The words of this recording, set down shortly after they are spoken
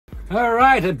All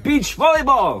right, a beach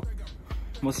volleyball.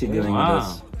 What's he doing with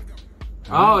this?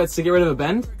 Oh, it's to get rid of a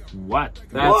bend? What?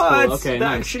 That's cool. Okay, that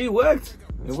nice. actually worked.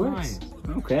 It works.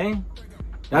 Okay.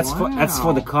 That's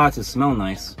for the car to smell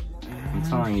nice. I'm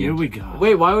telling you. Here we go.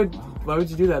 Wait, why would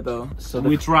you do that though? So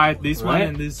We tried this one Right?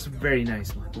 and this very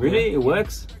nice one. really, it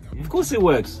works? Of course it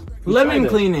works. We Lemon tried it.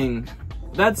 cleaning.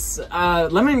 That's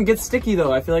lemon gets sticky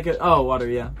though. I feel like it. Oh, water.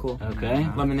 Yeah, cool. Okay.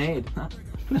 Lemonade.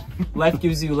 Life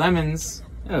gives you lemons.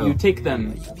 Oh. You take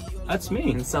them That's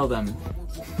me. and sell them.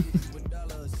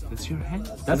 That's your hand?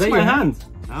 That's that my your hand.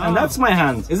 Oh. And that's my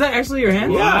hand. Is that actually your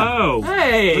hand? Yeah. Wow.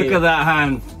 Hey. Look at that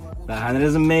hand. That hand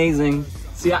is amazing.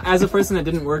 See, as a person that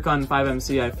didn't work on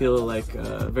 5MC, I feel like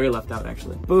very left out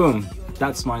actually. Boom.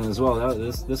 That's mine as well.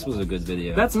 This was a good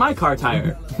video. That's my car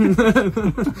tire.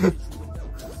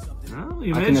 Oh,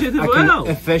 you I mentioned it can well.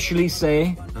 officially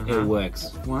say it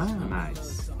works. Wow.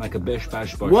 Nice. Like a bish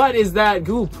bash bosh. What is that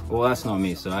goop? Well, that's not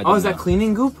me, so I Oh, don't is that know.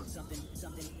 cleaning goop?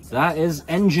 That is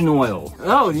engine oil.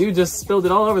 Oh, you just spilled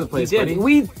it all over the We place, did.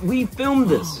 buddy. We filmed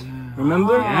this.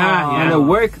 Remember? Yeah, And yeah. it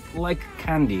worked like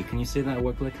candy. Can you say that it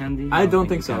worked like candy? I don't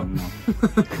think you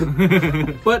so. can,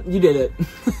 no. But you did it.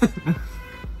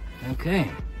 Okay.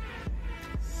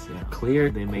 So, Clear.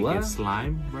 they make color. it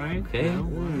slime, right? Okay. No?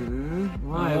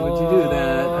 Why would you do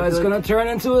that? Oh, I it's feel like- gonna turn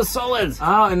into a solid.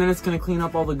 Oh, and then it's gonna clean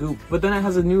up all the goop. But then it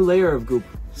has a new layer of goop.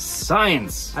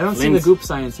 Science. I don't see the Linz. goop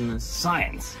science in this.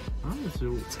 Science. Oh,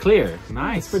 so It's clear.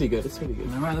 nice. It's pretty good. It's pretty good.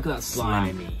 All right, look at that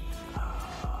slime. Slimy.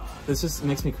 This just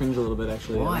makes me cringe a little bit,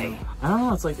 actually. Why? I don't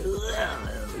know. It's like,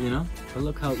 you know? But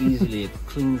look how easily it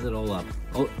cleans it all up.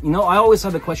 Oh, you know, I always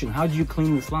had the question: how do you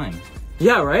clean the slime?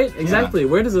 Yeah, right? Exactly.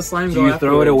 Where does the slime Do go you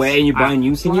throw it afterwards? away and you buy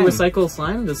new Can slime? you recycle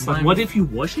slime? Does slime But what if you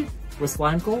wash it? with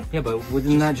slime coal? Yeah, but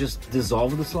wouldn't that just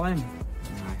dissolve the slime?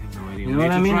 I have no idea. You know We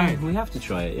what I need to mean? try it. We have to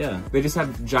try it. Yeah. They just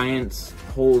have giant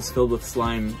holes filled with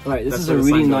slime. All right, this That's is where a the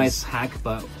really slime goes. nice hack,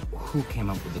 but who came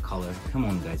up with the color? Come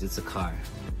on, guys, it's a car.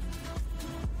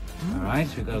 All right,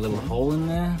 we got a little hole in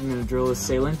there. I'm gonna drill a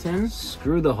sealant in.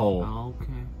 Screw the hole.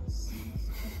 Okay.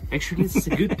 Actually, it's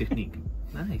a good technique.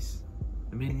 Nice.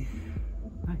 I mean,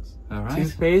 nice. All right.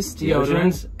 Toothpaste, deodorant,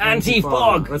 Deodorant,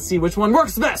 anti-fog. Let's see which one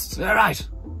works best. All right.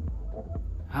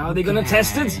 How are they gonna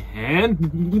test it? And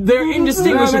They're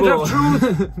indistinguishable. Moment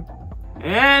of truth.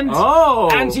 and Oh,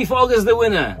 Anti-fog is the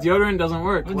winner. deodorant doesn't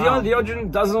work. The Wow.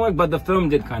 deodorant doesn't work, but the film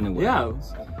did kind of work. Yeah.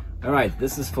 All right,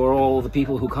 this is for all the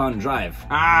people who can't drive.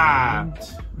 Ah.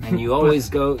 And you always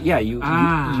go, yeah, you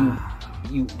Ah.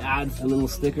 you add the little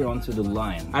sticker onto the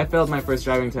line. I failed my first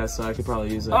driving test, so I could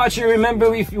probably use it. Oh, actually,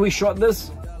 remember we shot this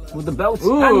with the belt,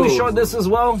 Ooh. and we shot this as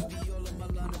well.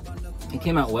 It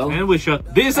came out well. and we shot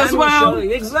this as And we well. shot-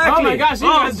 exactly. Oh my gosh, you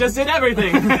guys just did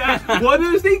everything. What do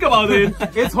you think about it?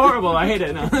 It's horrible. I hate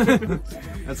it. No.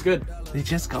 That's good. They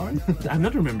just colored it? I'm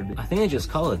not remembering I think I just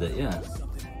colored it. Yeah.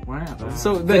 Wow.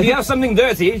 So If you have something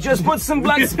dirty, just put some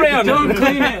black spray on don't it.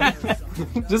 clean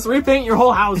it. Just repaint your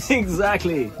whole house.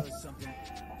 Exactly.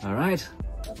 All right.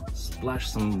 Splash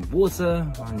some water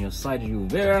on your side view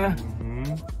mirror.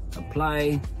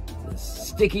 Apply the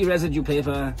sticky residue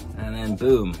paper, and then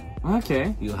boom,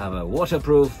 Okay, you have a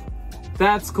waterproof.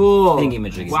 that's cool.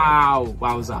 Thingy-majiggy. Wow,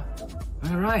 wowza.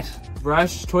 All right.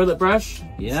 Brush, toilet brush.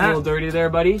 It's Yeah. a little dirty there,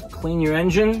 buddy. Clean your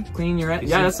engine. Clean your.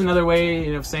 Yeah, that's another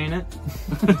way of saying it.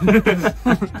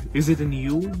 Is it a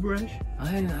new brush?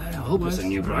 I hope it's a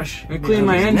new brush. I cleaned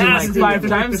my engine like Nasty. 5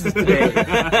 times today.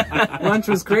 Lunch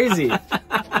was crazy.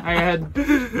 I had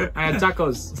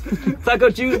tacos. Taco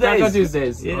Tuesdays. Taco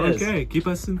Tuesdays. Yes. Okay, keep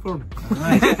us informed.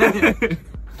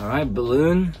 All right,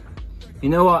 balloon. You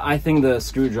know what? I think the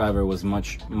screwdriver was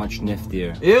much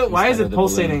niftier. Ew, why is instead it of the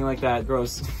pulsating balloon. like that?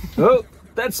 Gross. Oh,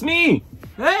 that's me.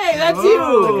 Hey, that's Oh,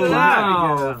 you! look at that.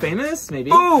 Wow. Famous, maybe?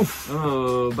 Oof.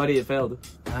 Oh, buddy, it failed.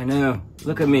 I know.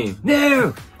 Look at me.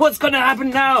 No. What's gonna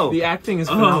happen now? The acting is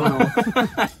phenomenal.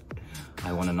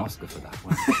 I won an Oscar for that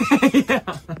one. Yeah.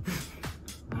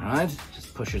 All right,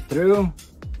 just push it through.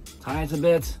 Tie it a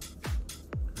bit.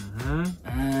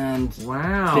 And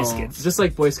Wow. Biscuits. Just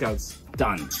like Boy Scouts.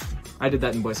 done. I did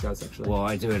that in Boy Scouts, actually. Well,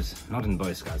 I do it not in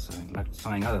Boy Scouts. I like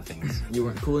trying other things. You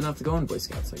weren't cool enough to go in Boy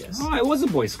Scouts, I guess. Oh, I was a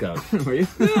Boy Scout. Were you?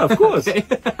 Yeah, of course. Okay.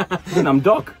 And I'm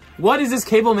Doc. What is this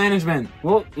cable management?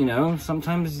 Well, you know,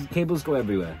 sometimes cables go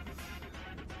everywhere.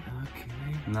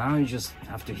 Okay. Now you just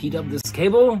have to heat up this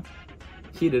cable.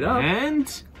 Heat it up.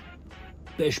 And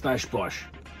Bish bash bosh.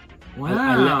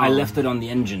 Wow. I left it on the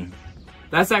engine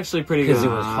That's actually pretty good. because it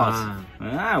was hot.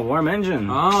 Ah, warm engine.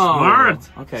 Oh. Smart.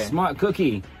 Okay. Smart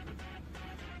cookie.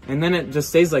 And then it just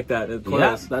stays like that. It Yeah,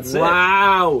 coils. that's it.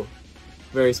 Wow.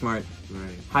 Very smart.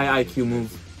 right. High IQ move.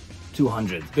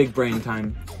 200. Big brain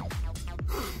time.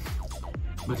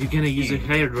 But you're gonna use a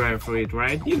hairdryer for it,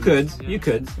 right? You could. You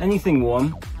could. Anything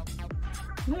warm.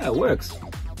 Yeah, it works.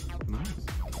 Nice.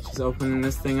 She's opening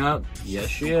this thing up. Yes,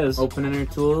 she is. Opening her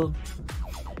tool.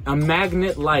 A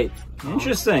magnet light.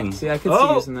 Interesting. See, I could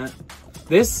see using that.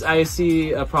 This I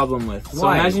see a problem with. So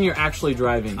Why? imagine you're actually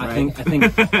driving, right? I think.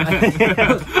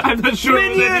 I'm not sure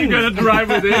that you're gonna drive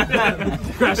with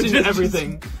it. Crash into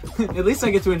everything. At least I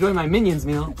get to enjoy my Minions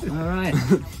meal. All right.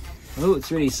 Oh,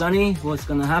 it's really sunny. What's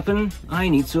gonna happen? I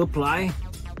need to apply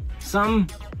some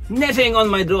netting on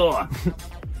my door.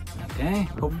 Okay.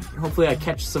 Hopefully I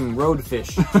catch some road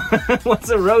fish. What's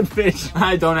a roadfish?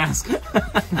 I don't ask.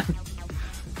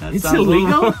 That It's sounds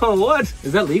illegal? What?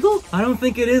 Is that legal? I don't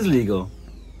think it is legal.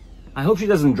 I hope she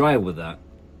doesn't drive with that.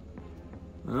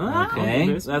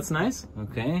 Okay. That's nice.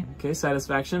 Okay. Okay,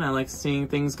 satisfaction. I like seeing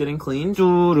things getting cleaned.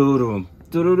 Doo-doo-doo.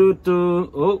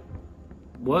 Doo-doo-doo-doo. Oh.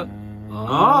 What?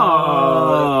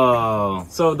 Oh.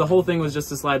 So the whole thing was just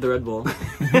to slide the Red Bull.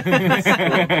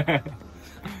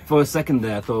 For a second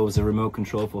there, I thought it was a remote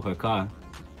control for her car.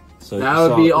 So That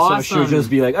would be So she would awesome. just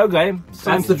be like, okay, it's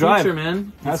time That's to the drive. future,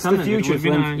 man. That's It's the coming. future, It would be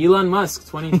Flint. nice. Elon Musk,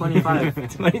 2025.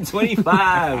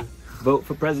 2025. Vote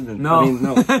for president. No. I mean,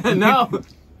 no. No.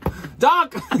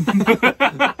 Doc! Get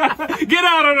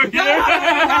out of here!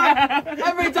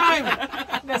 Every time!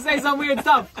 They say some weird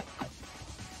stuff.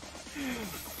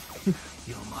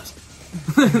 Elon Musk.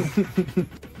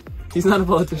 He's not a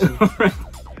politician.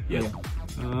 Yeah.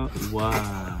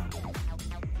 Wow.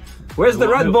 Where's the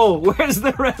Red Bull? Where's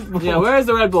the Red Bull? Yeah, where's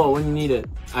the Red Bull when you need it?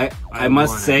 I want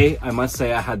must say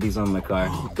I had these on my car.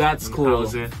 That's How cool.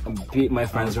 was it? My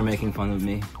friends were making fun of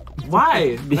me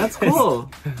Why? That's Because-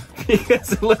 cool.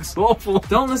 because it looks awful.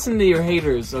 Don't listen to your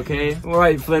haters, okay? All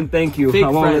right, Flint, thank you. Fake I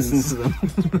won't friends. listen to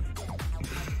them.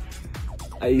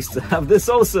 I used to have this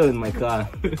also in my car.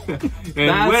 And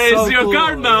That's where is so your cool.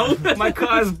 car now? My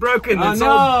car is broken. Oh, It's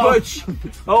no. all butch.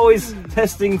 Always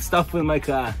testing stuff with my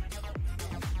car.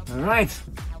 All right.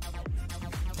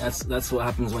 That's what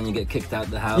happens when you get kicked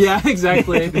out the house. Yeah,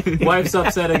 exactly. Wife's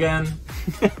upset again.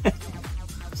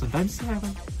 Sometimes it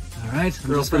happens. All right.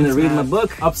 I'm just gonna read my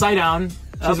book. Upside down. She's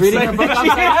Upside reading her book down.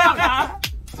 upside down.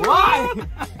 Why?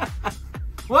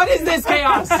 What is this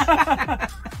chaos?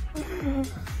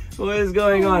 What is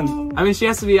going on? I mean, she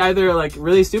has to be either like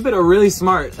really stupid or really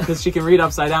smart because she can read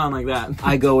upside down like that.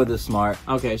 I go with the smart.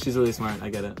 Okay, she's really smart. I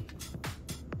get it.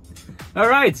 All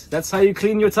right. That's how you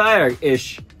clean your tire,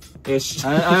 ish. Ish.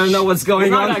 I don't know what's going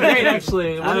It's on. not that great,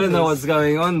 actually. I What don't is know this? what's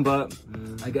going on, but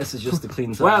I guess it's just a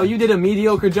clean tire. Wow, you did a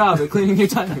mediocre job at cleaning your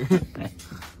tire.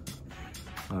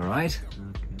 All right.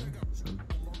 So,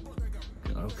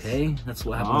 Okay. That's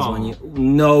what happens Oh. when you.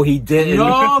 No, he didn't.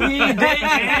 No, he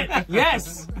didn't.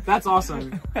 Yes, that's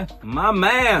awesome. My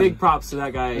man. Big props to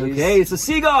that guy. He's- Okay, it's a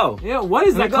seagull. Yeah, what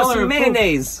is I that got color? some of poop?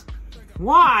 mayonnaise.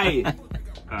 Why?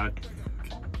 Okay.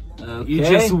 You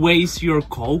just waste your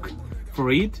Coke for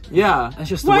it? Yeah. That's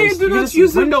just Why a you waste. do not just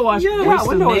use window it? wash. Yeah, waste Waste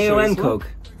window of mayo washers. and Coke.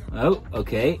 Oh,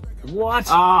 okay. What?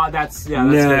 Ah, that's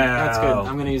good. That's good.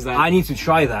 I'm gonna use that. I need to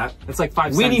try that. It's like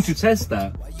 5 We cents. need to test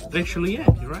that. Actually, yeah,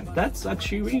 you're right. That's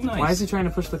actually really nice. Why is he trying to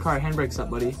push the car? Handbrakes up,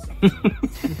 buddy.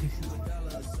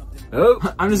 Oh,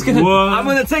 I'm just gonna. I'm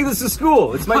gonna take this to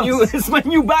school. It's my new. It's my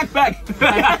new backpack.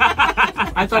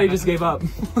 I thought he just gave up.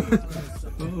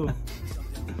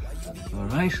 All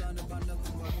right.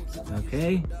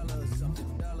 Okay.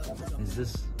 Is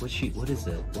this what is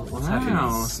it? What's Wow.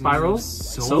 happening? Spirals?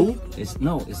 Soap? Is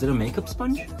it a makeup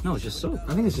sponge? No, it's just soap.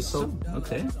 I think it's just soap.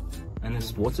 Okay. And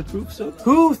it's waterproof soap?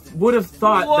 Who would have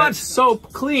thought What? that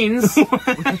soap cleans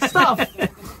stuff?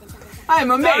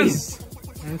 I'm amazed.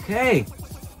 Okay.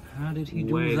 How did he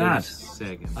do Wait a that?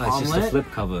 second. Oh, it's just a Omelette?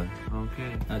 flip cover.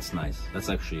 Okay. That's nice. That's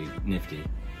actually nifty.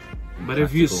 But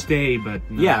if you Practical. stay, but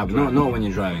not Yeah, drive. not when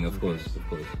you're driving, of course.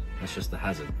 That's just a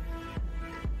hazard.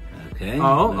 Okay.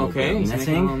 Oh, little okay. bit of He's making a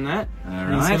netting. little net. All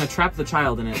And he's right. gonna trap the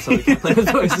child in it so he can play with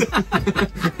toys.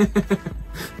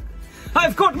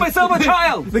 I've caught myself a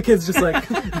child! The kid's just like,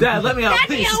 Dad, let me out,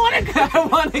 please. I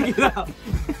want to get out.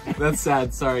 That's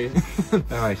sad. Sorry.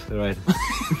 Alright.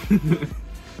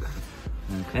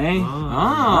 Okay.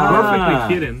 Ah.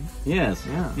 Perfectly hidden. Yes.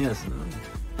 Yeah. Yes.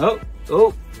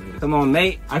 Oh. Come on,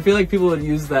 mate. I feel like people would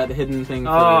use that hidden thing for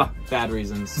Ah. bad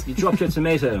reasons. You dropped your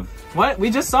tomato. What? We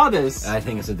just saw this. I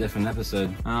think it's a different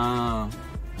episode. Oh.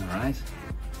 Alright.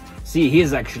 See, he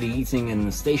is actually eating in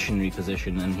the stationary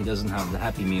position and he doesn't have the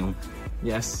Happy Meal.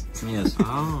 Yes. Yes.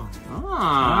 Oh,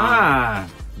 Ah.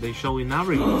 they show in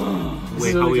every This way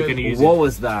is how really you good. can use What it.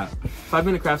 was that? 5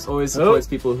 Minute Crafts always supports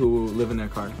people who live in their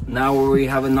car. Now we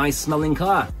have a nice smelling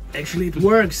car. Actually, it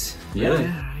works. Yeah.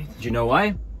 right. Do you know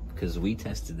why? Because we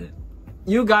tested it.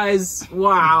 You guys,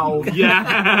 wow.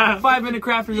 Yeah. 5 Minute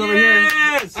Crafters over here.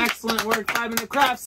 Yes! Excellent work, 5 Minute Crafts.